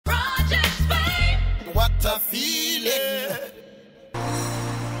a feeling.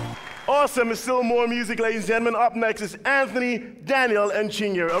 Awesome, it's still more music, ladies and gentlemen. Up next is Anthony, Daniel, and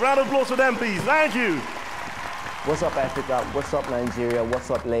Chinga. A round of applause for them, please. Thank you. What's up, Africa? What's up, Nigeria? What's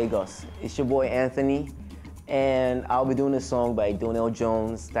up, Lagos? It's your boy, Anthony, and I'll be doing a song by Donnell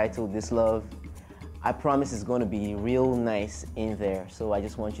Jones titled This Love. I promise it's gonna be real nice in there, so I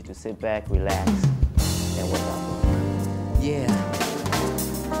just want you to sit back, relax, and watch out. Yeah.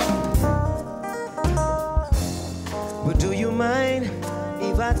 But do you mind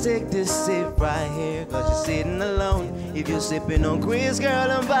if I take this sip right here? Cause you're sitting alone. If you're sipping on Chris,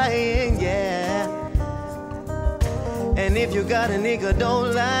 girl, I'm buying, yeah. And if you got a nigga,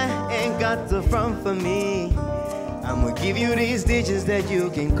 don't lie, ain't got the front for me. I'ma give you these digits that you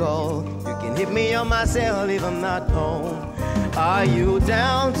can call. You can hit me on my cell if I'm not home. Are you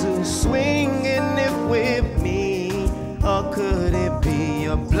down to swinging it with me? Or could it be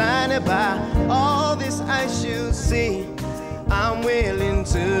you're blinded by all this ice you see? I'm willing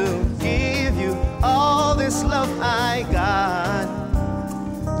to give you all this love I got.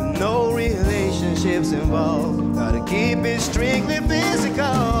 No relationships involved. Gotta keep it strictly physical.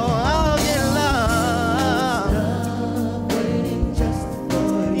 I'll get love. Love waiting just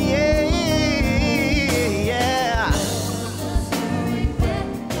for you. Yeah, yeah.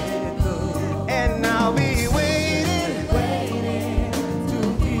 And I'll be waiting to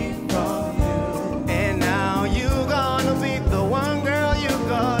hear from you. And now you gonna be the one, girl. You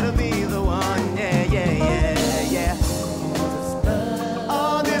gotta be the one. Yeah, yeah, yeah, yeah.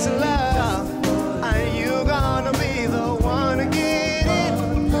 All this love, and you gonna be the one to get it.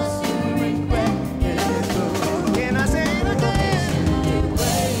 Can I say it again?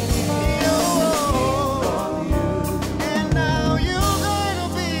 And now you gonna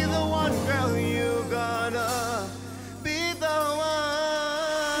be the one, girl. You gonna be the one.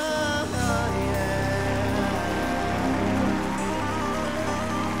 Yeah.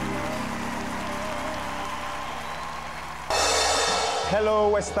 Hello,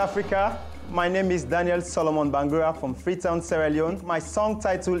 West Africa. My name is Daniel Solomon Bangura from Freetown, Sierra Leone. My song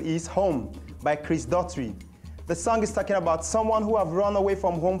title is Home by Chris Daughtry. The song is talking about someone who have run away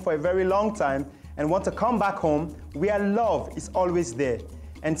from home for a very long time and want to come back home where love is always there.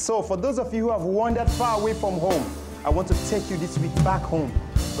 And so for those of you who have wandered far away from home, I want to take you this week back home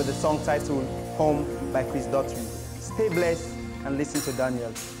with the song titled Home by Chris Daughtry. Stay blessed and listen to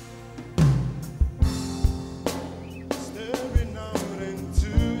Daniel. Staring out into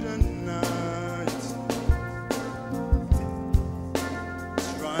the night,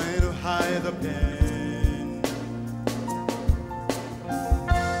 trying to hide the pain.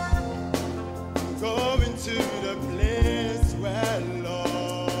 Going to the place where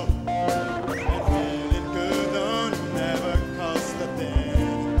love and feeling good don't never cost a thing.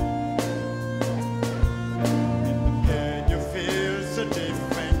 In the pain you feel so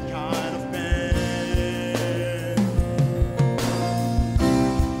different kind of pain.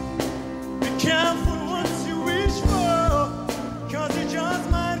 Be careful what you wish for, cause you just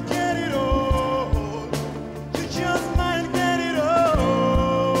might get it all. You just might get it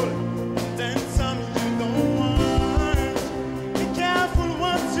all. Then some you don't want. Be careful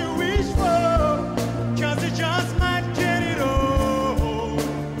what you wish for, cause you just might get it all.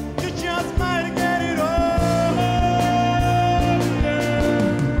 You just might get it all.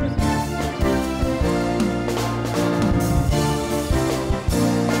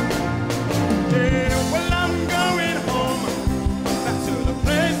 Yeah, well, I'm going home, back to the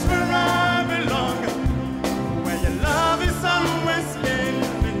place where I belong, where your love is always been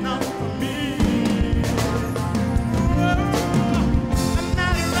enough for me. I'm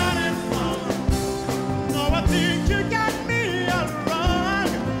not running from, no, I think you got me all wrong.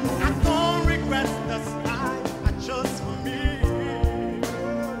 I don't regret the life I chose for me.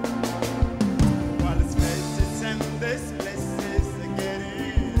 While it's places and this places are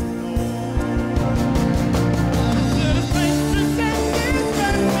getting old. There's places and these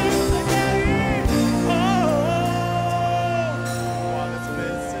places are getting old. While it's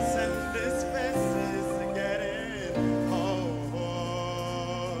places and these places are getting old.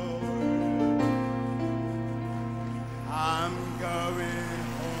 I'm going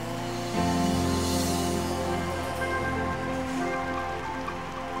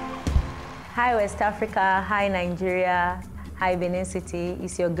Hi West Africa, hi Nigeria, hi Benin City.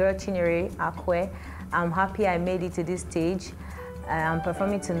 It's your girl Chinyere Akwe. I'm happy I made it to this stage. I'm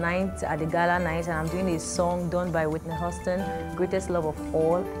performing tonight at the Gala night and I'm doing a song done by Whitney Houston, Greatest Love of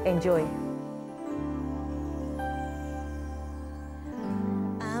All. Enjoy.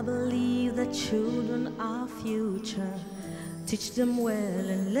 I believe that children are future. Teach them well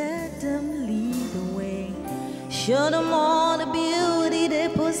and let them lead the way. Show them all the beauty they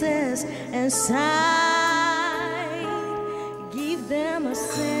possess inside. Give them a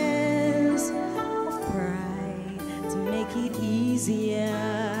sense of pride to make it easier.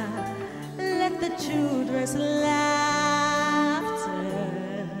 Let the children's laughter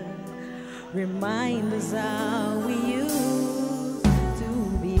remind us how we used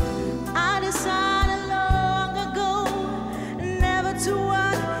to be. I decided long ago never to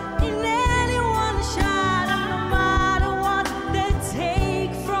walk in anyone's shadow. No matter what they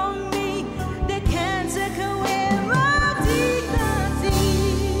take from me, they can't take away my dignity.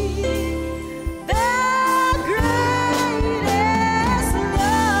 The greatest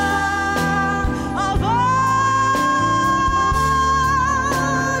love of all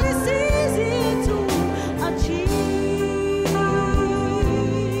is easy to achieve.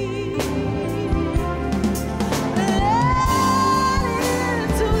 Learning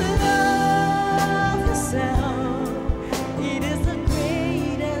to love yourself, it is the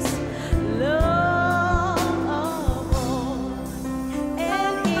greatest love of all.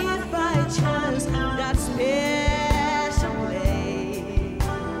 And if by chance that special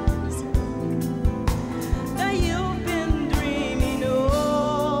place that you've been dreaming of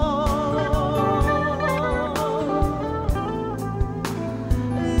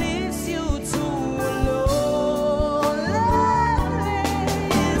leads you to a lonely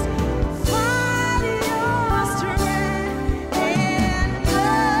place, find your strength and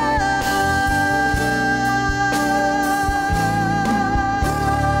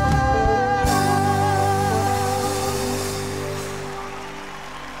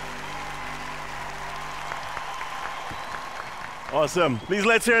Awesome. Please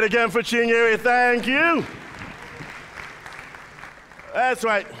let's hear it again for Chinyere. Thank you. That's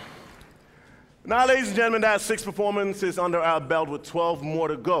right. Now, ladies and gentlemen, that's 6 performances under our belt with 12 more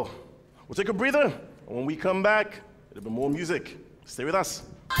to go. We'll take a breather, and when we come back, there'll be more music. Stay with us.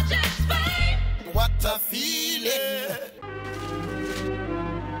 What a feeling.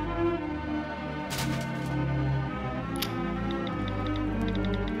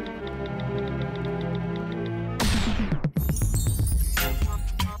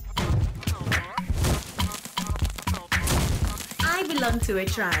 I belong to a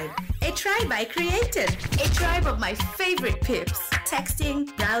tribe I created, a tribe of my favorite pips,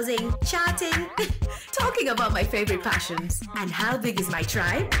 texting, browsing, chatting, talking about my favorite passions. And how big is my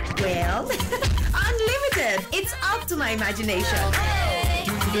tribe? Well, unlimited. It's up to my imagination.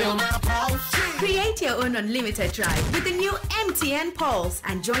 Create your own unlimited tribe with the new MTN Pulse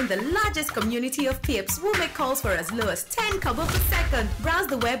and join the largest community of pips who make calls for as low as 10 kobo per second. Browse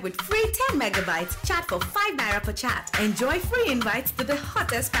the web with free 10 megabytes, chat for 5 naira per chat. Enjoy free invites to the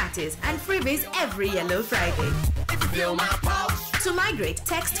hottest parties and freebies every Yellow Friday. To migrate,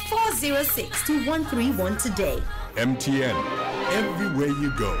 text 406 to 131 today. MTN, everywhere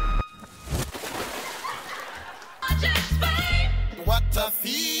you go. What a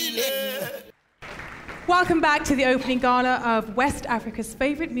feeling. Welcome back to the opening gala of West Africa's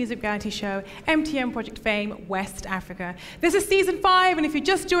favorite music reality show, MTN Project Fame West Africa. This is season 5, and if you're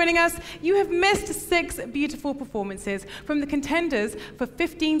just joining us, you have missed 6 beautiful performances from the contenders for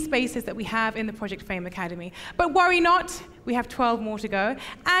 15 spaces that we have in the Project Fame Academy. But worry not, we have 12 more to go.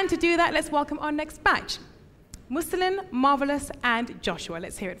 And to do that, let's welcome our next batch. Muslin, Marvelous, and Joshua.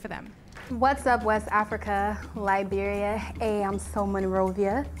 Let's hear it for them. What's up, West Africa, Liberia? Hey, I'm So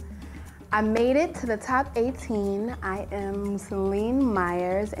Monrovia. I made it to the top 18. I am Celine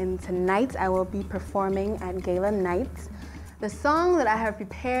Myers, and tonight I will be performing at Gala Nights. The song that I have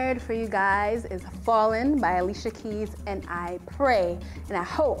prepared for you guys is Fallen by Alicia Keys, and I pray and I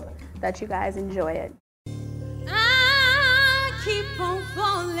hope that you guys enjoy it. I keep on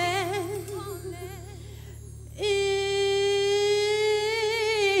falling in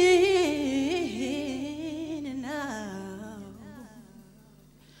and out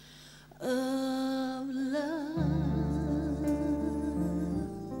of love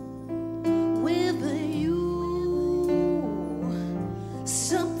with you.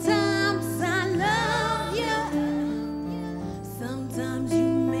 Sometimes I love you, sometimes you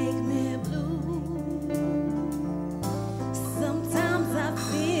make me blue. Sometimes I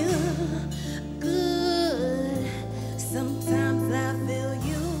feel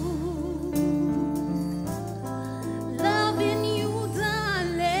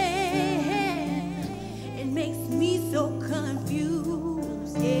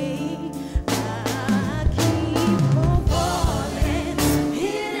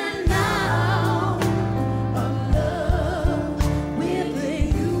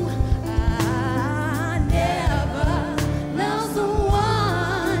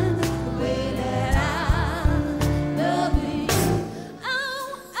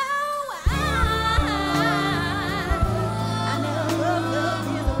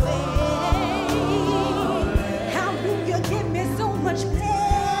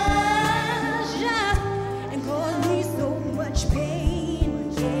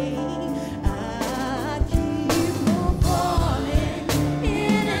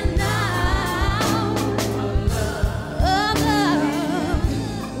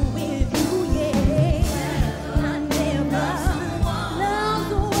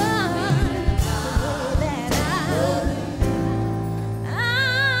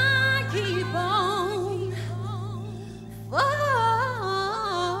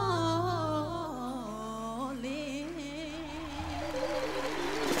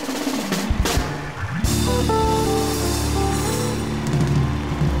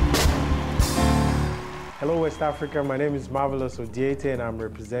West Africa. My name is Marvelous Odiete and I'm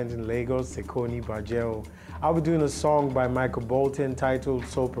representing Lagos, Sekoni, Bajeo. I'll be doing a song by Michael Bolton titled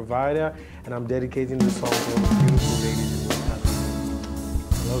Soul Provider, and I'm dedicating the song to all the beautiful ladies in West Africa.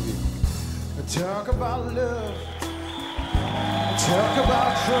 I love you. Talk about love. Talk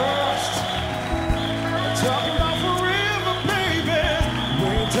about trust. Talk about forever, baby. We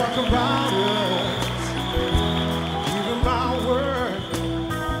ain't talk about us. Even my word.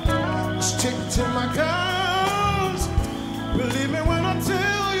 Stick to my guns. Believe me when I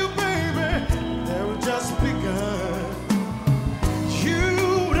tell you, baby, they were just begun.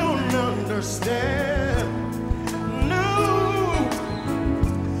 You don't understand. No.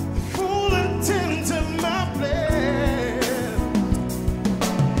 The full intent of my plan.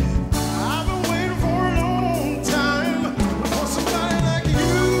 I've been waiting for a long time for somebody like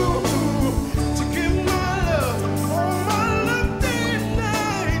you to give my love, all my love day and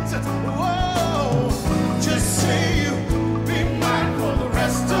night. Whoa, just say you be mine for the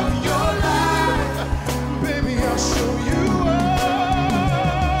rest of your life. Baby, I'll show you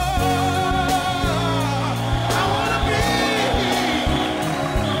I wanna be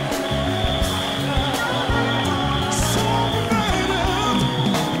soul provider,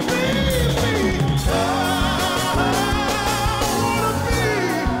 baby. I wanna be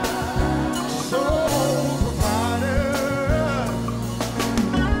soul provider.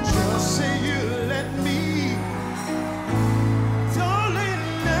 Just say you let me, darling,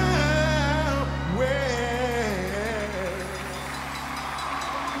 now where.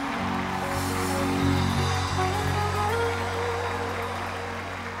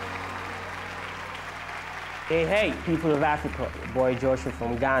 Hey, hey, people of Africa, your boy Joshua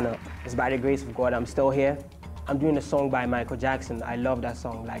from Ghana. It's by the grace of God I'm still here. I'm doing a song by Michael Jackson. I love that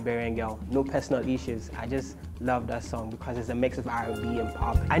song, Liberian Girl. No personal issues. I just love that song because it's a mix of R&B and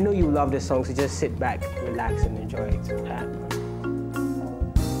pop. I know you love this song, so just sit back, relax, and enjoy it.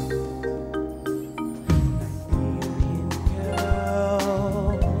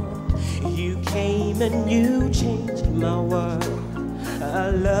 You came and you changed my world.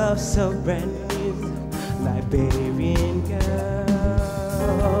 A love so brand new, Liberian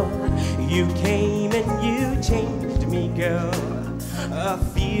girl. You came and you changed me, girl. A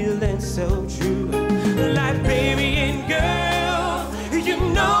feeling so true, Liberian girl. You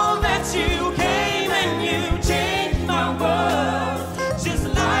know that you came and you changed my world, just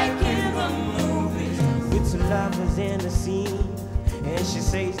like in the movies. With two lovers in the scene, and she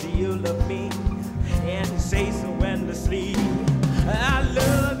says, do you love me? And he says so when they sleep. I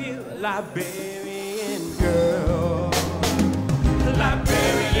love you, Liberia.